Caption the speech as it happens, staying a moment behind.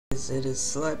guys, it is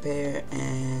Slurp here,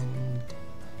 and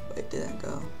where did that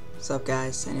go? What's up,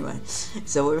 guys? Anyway,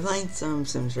 so we're playing some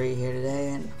Sims 3 here today,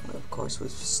 and of course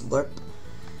with Slurp.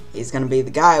 He's gonna be the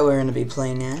guy we're gonna be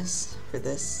playing as for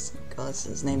this, because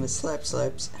his name is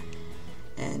Slurps,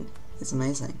 and it's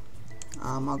amazing.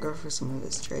 I'll go for some of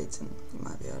his traits, and you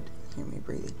might be able to hear me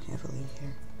breathing heavily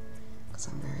here, because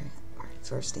I'm very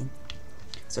thirsty.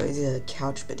 So he's a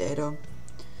couch potato.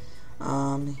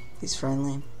 He's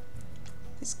friendly.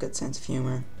 He's a good sense of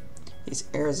humor. He's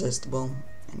irresistible,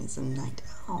 and he's a night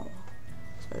owl.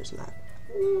 So he's like,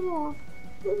 wah,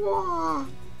 wah.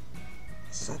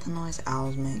 This is like the noise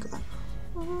owls make, like,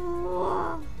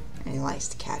 wah. And he likes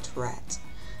to catch rats.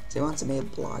 So he wants to be a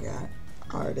blog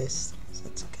artist. So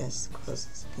that's, I guess, the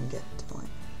closest you can get to like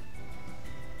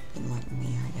being like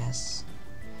me, I guess.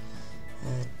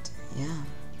 But yeah.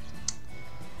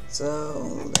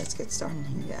 So let's get started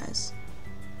here, guys.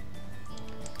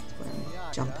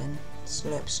 Jump in,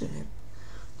 Slurp,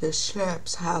 the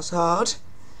Slurp's household.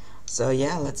 So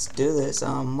yeah, let's do this.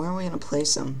 Where are we gonna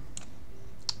place him?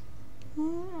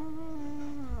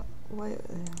 Wait,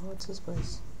 what's this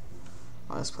place?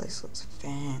 Oh, this place looks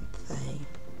fancy.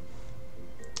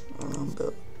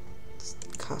 But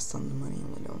it costs tons of money,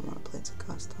 and we don't want a place that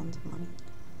costs tons of money.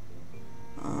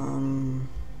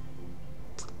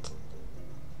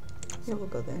 Yeah, we'll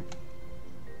go there.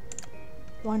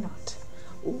 Why not?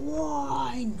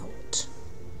 Why not?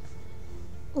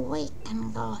 We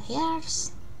can go here.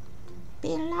 Be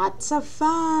lots of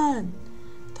fun.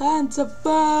 Tons of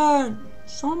fun.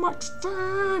 So much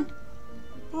fun.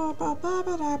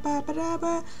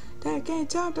 Dedicated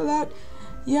time to load.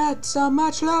 Yet so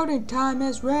much loading time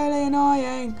is really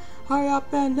annoying. Hurry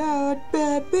up and load.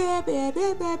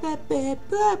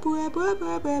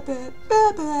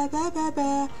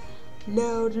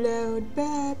 Load.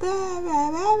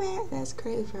 That's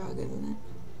Crazy Frog, isn't it?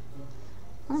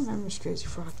 I remember Crazy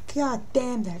Frog. God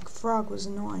damn, that frog was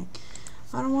annoying.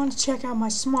 I don't want to check out my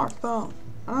smartphone.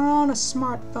 I don't want a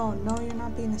smartphone. No, you're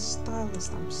not being a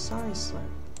stylist. I'm sorry, Slurp.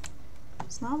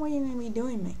 It's not what you're going to be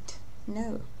doing, mate.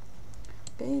 No.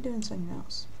 Okay, you're doing something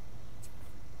else.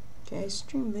 Okay,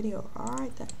 stream video.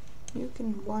 Alright then. You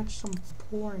can watch some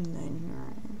porn then.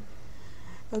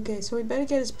 Right. Okay, so we better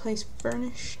get his place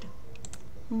furnished.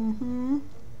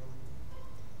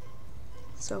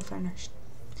 So furnished.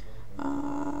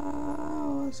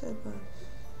 What's that about?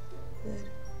 Bed.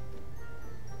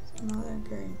 It's not that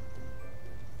great.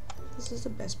 This is the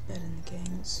best bed in the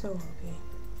game. It's so OP.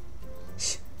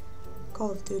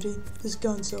 Call of Duty. This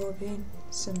gun's so OP.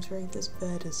 Sims 3. This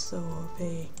bed is so OP.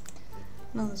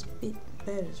 No, this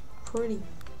bed is pretty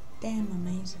damn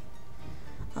amazing.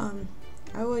 I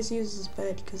always use this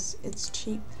bed because it's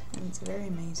cheap and it's very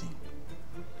amazing.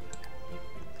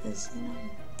 Because, you know,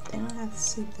 they don't have to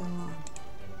sleep that long.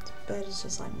 This bed is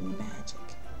just like magic.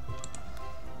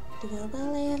 Do you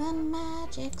believe in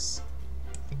magics?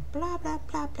 Blah, blah,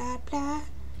 blah, blah, blah.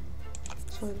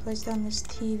 So we place down this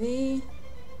TV.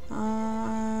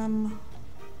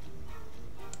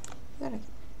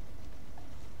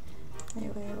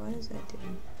 Anyway, what is that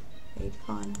doing? 8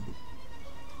 fun.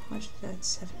 How much is that?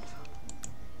 7 fun.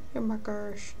 Here,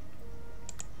 markers.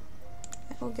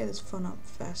 That will get his fun up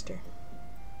faster.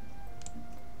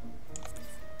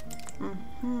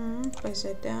 Place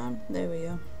that down. There we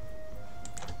go.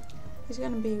 He's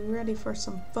gonna be ready for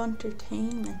some fun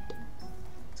entertainment.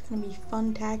 It's gonna be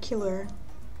fun-tacular.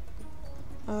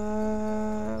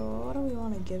 What do we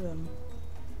want to give him?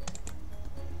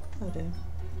 Oh, dude.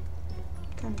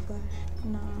 Kind of flash.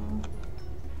 No.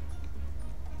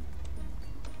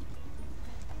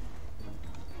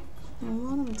 I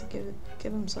want him to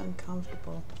give him something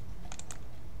comfortable.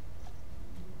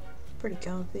 Pretty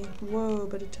comfy. Whoa,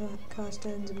 but it costs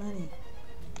tons of money.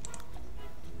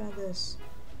 What about this?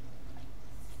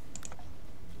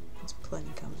 It's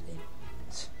plenty comfy.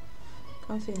 It's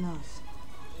comfy enough.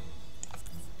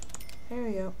 There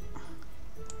we go.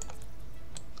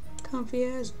 Comfy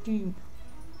as dude.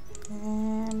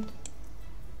 And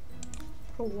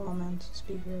put a wall mounted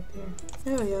speaker up here.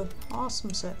 There we go.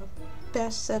 Awesome setup.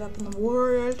 Best setup in the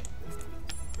world.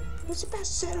 What's the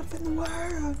best setup in the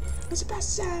world? What's the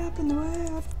best setup in the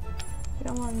world? We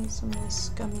don't want some of this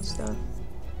scummy stuff.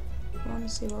 We want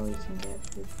to see what we can get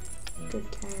with good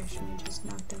cash and just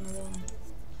knock down the wall.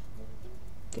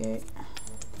 Okay.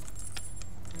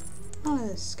 None of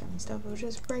this scummy stuff will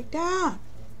just break down.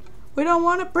 We don't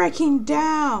want it breaking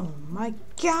down. My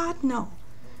God, no.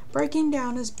 Breaking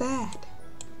down is bad.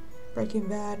 Breaking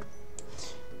Bad.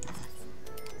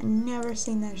 I've never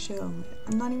seen that show.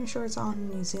 I'm not even sure it's on in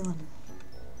New Zealand.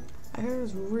 I heard it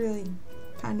was really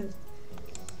kind of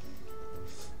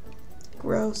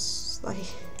gross, like,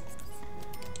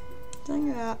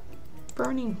 think about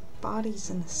burning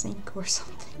bodies in the sink or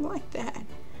something like that.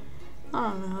 I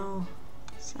don't know.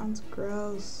 Sounds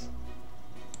gross.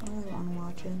 I really want to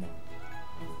watch it.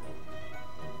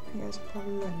 You guys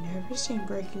probably have never seen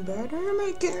Breaking Bad. Oh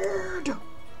my god!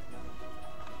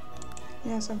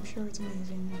 Yes, I'm sure it's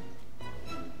amazing.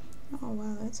 Oh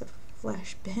wow, that's a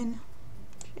flash bin.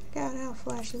 Check out how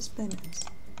flash this bin is.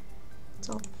 It's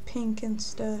all pink and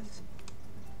stuff.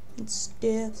 And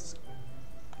stiffs.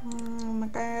 Oh my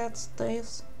god,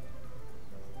 stiffs.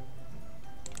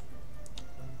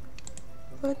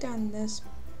 Put down this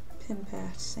pin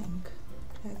pass sink.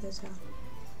 Check this out.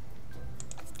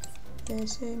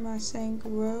 This is my sink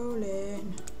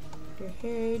rolling. Well,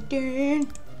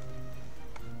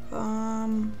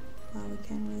 we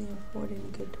can't really afford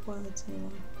any good toilets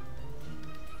anymore.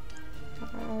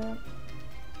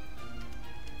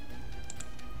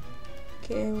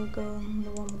 Okay, we'll go on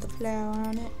the one with the flower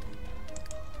on it.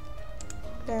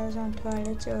 Flowers on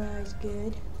toilets are always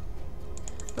good.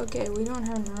 Okay, we don't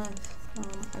have enough.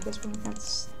 I guess we're gonna have to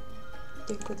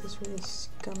stick with this really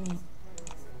scummy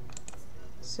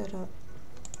setup.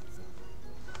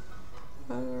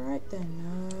 Alright then.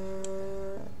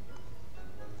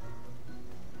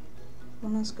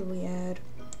 What else could we add?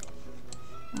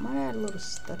 I might add a little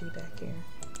study back here.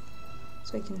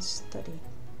 So I can study.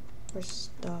 Or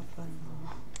stuff, I don't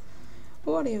know.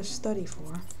 What do you study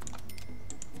for?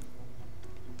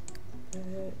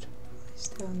 Let's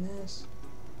do on this.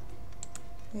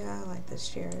 Yeah, I like this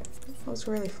chair. It looks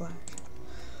really flat.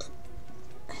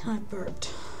 I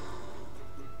burped.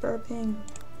 Burping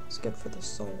is good for the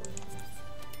soul.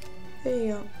 Hey,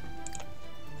 the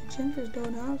gingers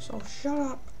don't have, so shut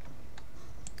up.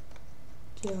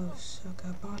 Yo,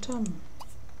 sucker bottom.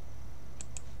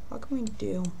 What can we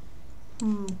do?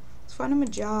 Let's find him a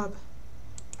job.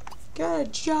 Get a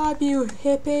job, you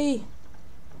hippie.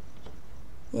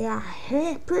 Yeah,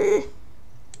 hippie.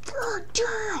 God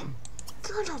damn.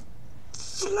 Get a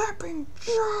flapping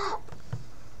job.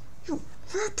 You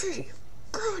hippie.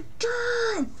 God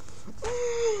damn.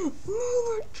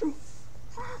 Move it, you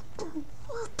fucking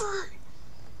hippie.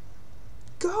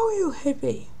 Go, you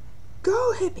hippie.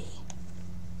 Go, hippie.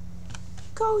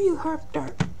 Go, you herp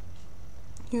derp.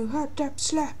 You herp derp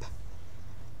slap.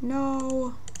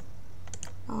 No.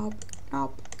 Nope.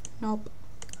 Nope. Nope.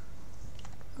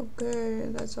 Okay,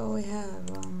 that's all we have.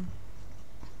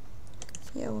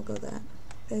 Yeah, we'll go that.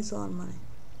 Pays a lot of money.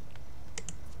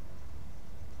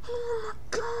 Oh my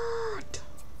god!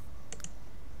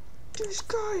 This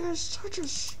guy has such a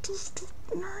stupid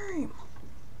name.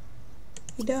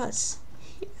 He does.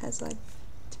 He has like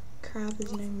crap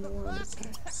his name in the world. It's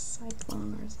like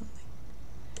Cyclone or something.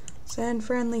 Send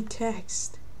friendly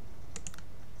text.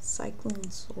 Cyclone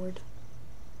Sword.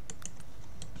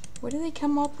 Where do they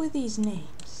come up with these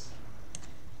names?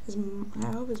 I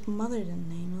hope his mother didn't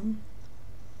name him.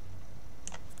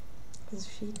 Because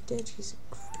if she did, she's a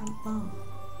crap mom.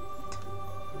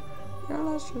 Yeah,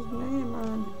 let's just name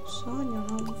her son, you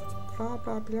know. Blah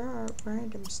blah blah,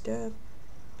 random stuff.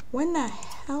 When the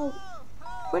hell?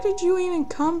 Where did you even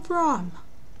come from?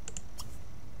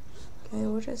 Okay,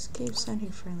 we'll just keep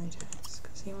sending friendly texts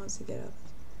because he wants to get up.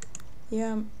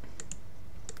 Yeah,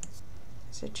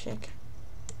 it's a chick.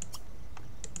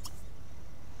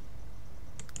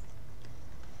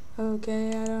 Okay,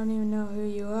 I don't even know who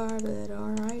you are, but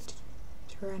alright.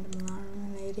 It's a random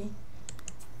alarm lady.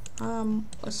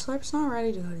 Slurp's not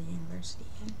ready to go to university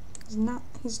yet.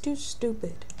 He's too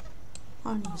stupid.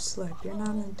 On you, Slurp, you're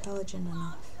not intelligent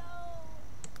enough.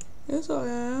 Yes, I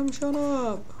am, shut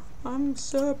up. I'm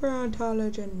super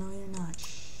intelligent. No, you're not.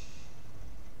 Shh.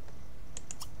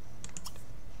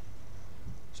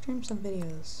 Stream some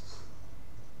videos.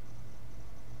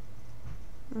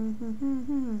 You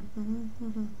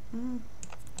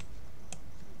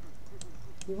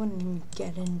wouldn't even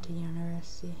get into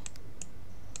university.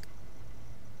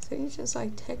 So he's just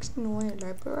like texting away,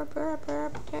 like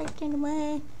texting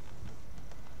away.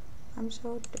 I'm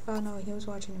so oh no, he was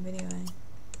watching a video.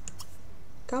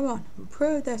 Come on,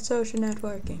 improve that social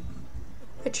networking.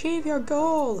 Achieve your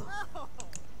goal.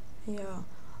 Yeah.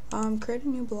 Create a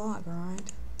new blog,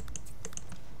 alright?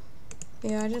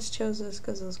 Yeah, I just chose this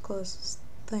because it was the closest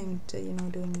thing to, you know,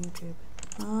 doing YouTube.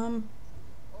 Oh,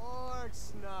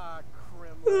 it's not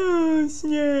criminal. Oh,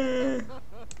 snap.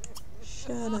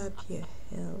 Shut up, you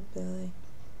hillbilly.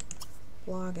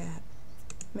 Blog app.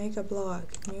 Make a blog.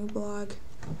 New blog.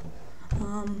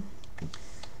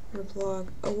 Your blog.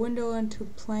 A window into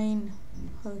plain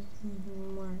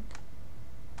work.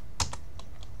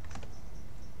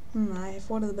 I have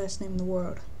one of the best names in the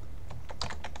world.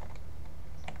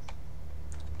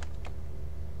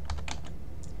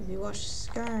 If you watch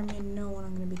Skyrim, you know what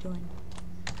I'm gonna be doing.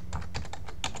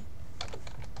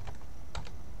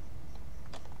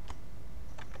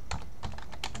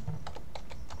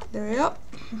 There we go.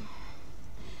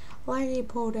 Lady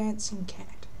pole dancing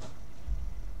cat.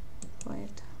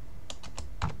 Wait.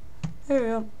 There we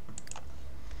go.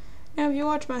 Now, if you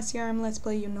watch my Skyrim Let's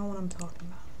Play, you know what I'm talking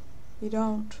about. If you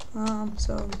don't,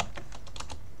 so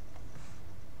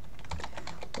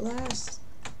last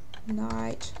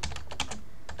night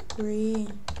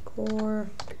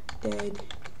recorded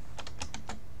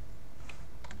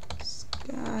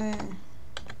Skyrim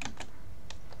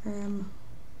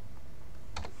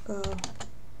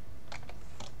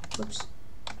whoops,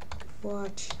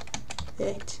 watch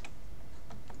it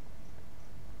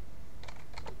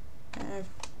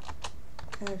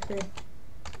after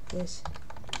this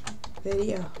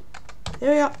video.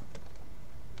 There we go.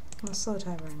 I'm slow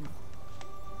type right now.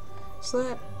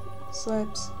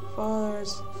 Slurp's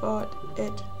father's fought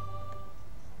it.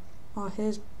 While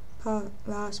his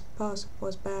last post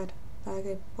was bad.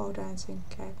 Bagged pole dancing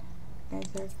cat.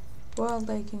 Answer. Well,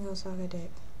 they can go suck a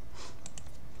dick.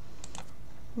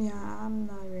 Yeah, I'm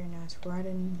not very nice for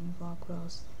writing blog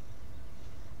posts.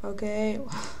 Okay.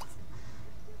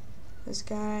 This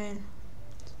guy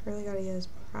really gotta get his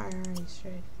priorities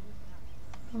straight.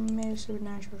 Maybe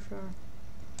supernatural, sure.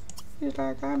 He's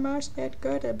like, I must get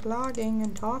good at blogging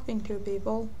and talking to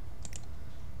people.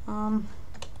 I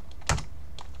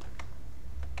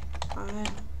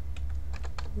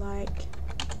like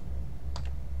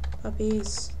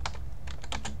puppies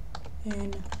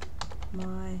in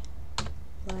my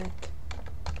black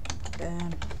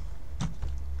van.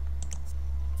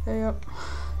 There you go.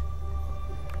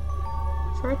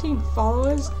 13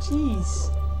 followers? Jeez.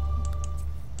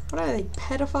 What are they,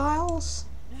 pedophiles?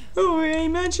 Oh, he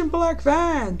mentioned black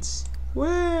vans.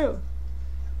 Whoa.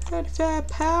 Pedophile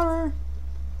power.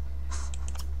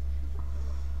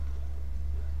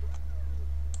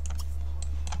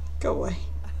 Go away.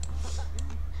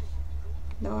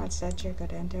 No one said you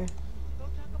could enter.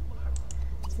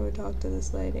 So we talked to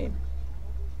this lady.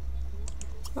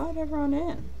 Invite everyone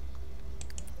in.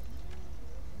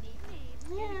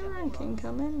 Yeah, everyone can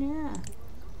come in, yeah.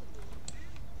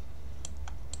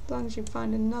 As long as you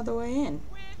find another way in.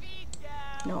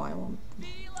 No, I won't.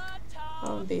 I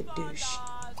won't be a douche.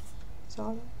 It's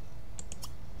all right.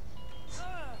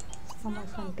 It's not my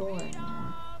front door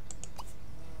anymore.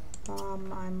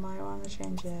 I might want to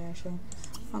change it actually.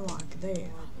 Unlock, there you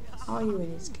go. All you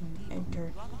idiots can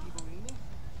enter.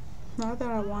 Not that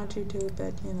I want to,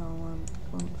 but you know, I'm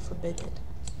going to forbid it.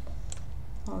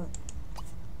 Oh.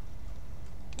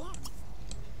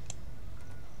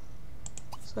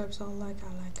 Slurp's all like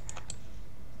I like her.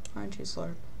 Aren't you,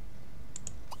 Slurp?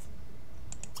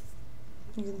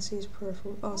 You can see his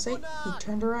peripheral. Oh, see? He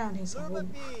turned around. He's like, oh.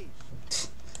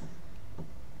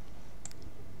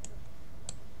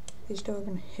 These two are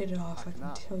gonna hit it off, I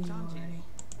can tell you already.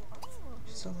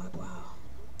 She's all like, wow.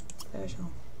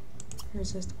 Special.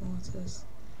 Irresistible, what's this?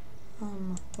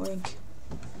 Wink.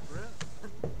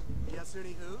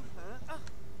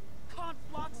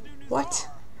 What?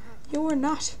 You were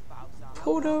not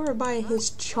pulled over by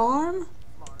his charm?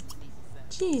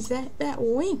 Jeez, that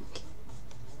wink.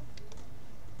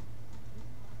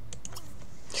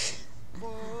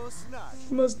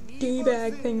 Most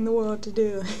D-bag thing in the world to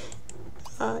do.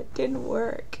 It didn't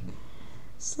work.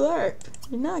 Slurp,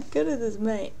 you're not good at this,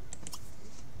 mate.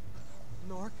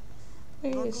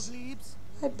 Please,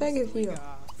 I beg of you,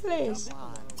 please,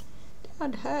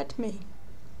 don't hurt me.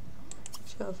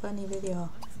 Show a funny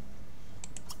video.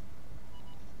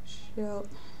 Show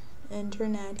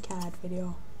internet cat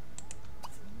video.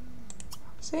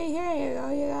 See, here you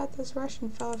go, you got this Russian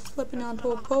fella flipping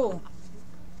onto a pole.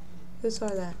 Who saw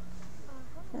that?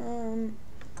 It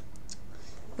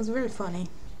was very funny.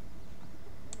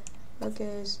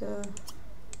 Okay, so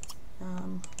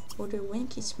we'll do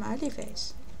winky smiley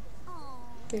face.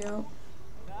 Here you go.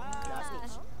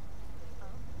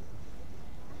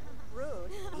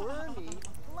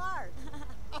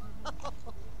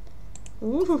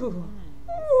 Ooh.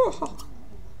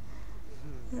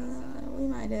 We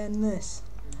might end this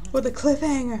with a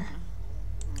cliffhanger.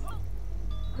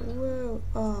 Whoa.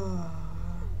 Oh.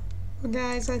 Well,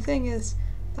 guys, I think it's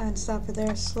time to stop it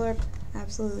there. Slurp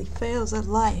absolutely fails at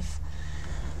life.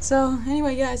 So,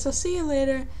 anyway, guys, I'll see you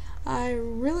later. I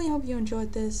really hope you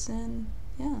enjoyed this, and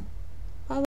yeah.